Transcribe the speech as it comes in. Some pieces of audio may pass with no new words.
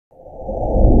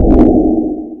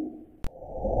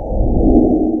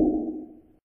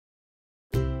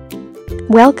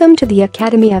Welcome to the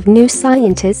Academy of New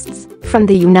Scientists from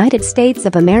the United States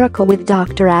of America with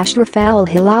Dr. Ashraf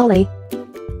Al-Hilali.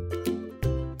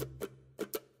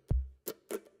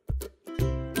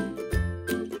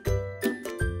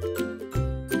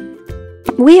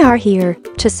 We are here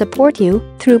to support you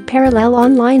through parallel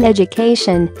online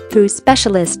education, through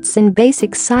specialists in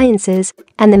basic sciences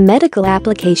and the medical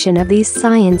application of these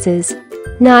sciences.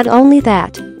 Not only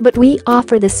that, but we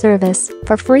offer the service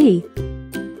for free.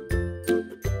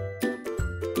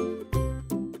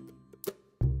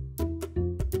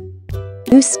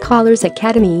 New Scholars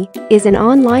Academy is an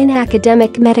online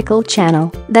academic medical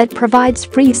channel that provides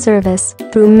free service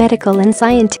through medical and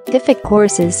scientific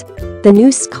courses. The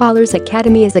New Scholars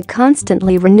Academy is a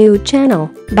constantly renewed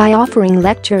channel by offering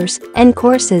lectures and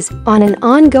courses on an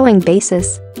ongoing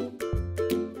basis.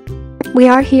 We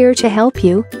are here to help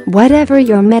you, whatever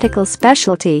your medical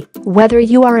specialty, whether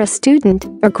you are a student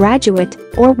or graduate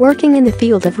or working in the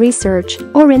field of research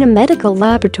or in a medical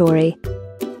laboratory.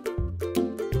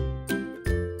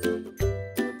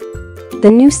 The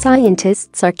New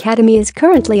Scientists Academy is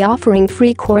currently offering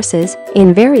free courses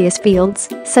in various fields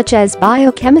such as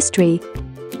biochemistry,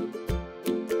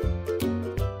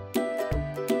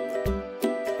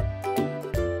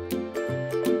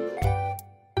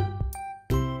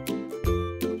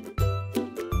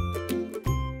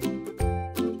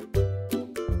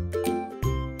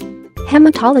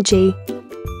 hematology,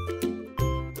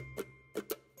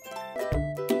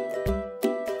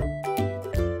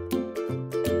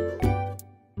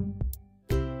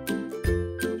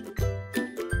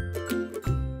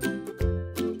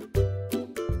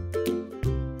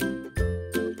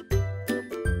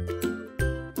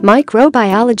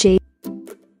 microbiology,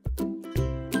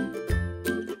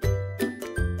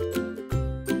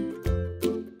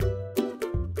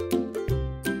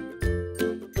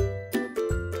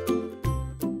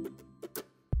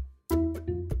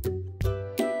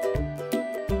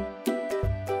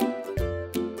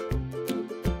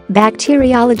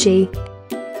 bacteriology,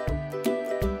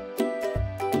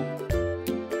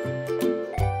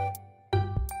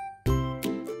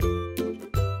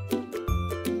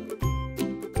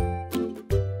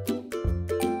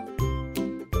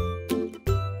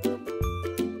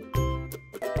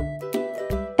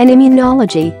 and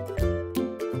immunology.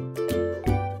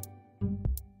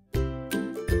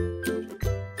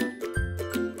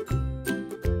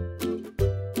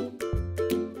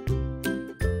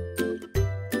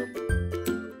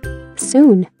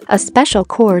 Soon, a special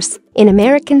course in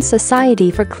American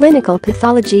Society for Clinical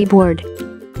Pathology Board.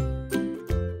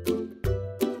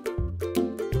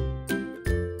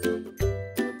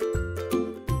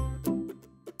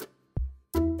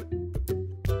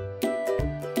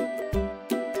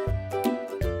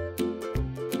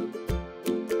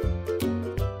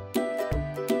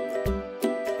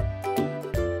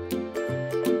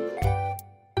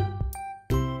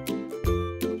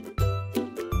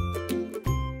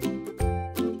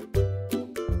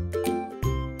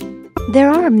 There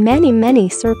are many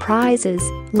surprises,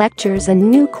 lectures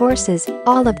and new courses.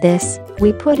 All of this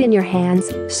we put in your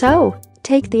hands, so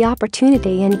take the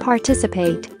opportunity and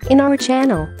participate in our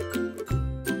channel.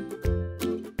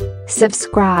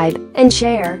 Subscribe and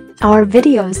share our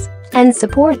videos and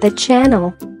support the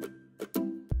channel.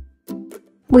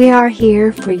 We are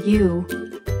here for you.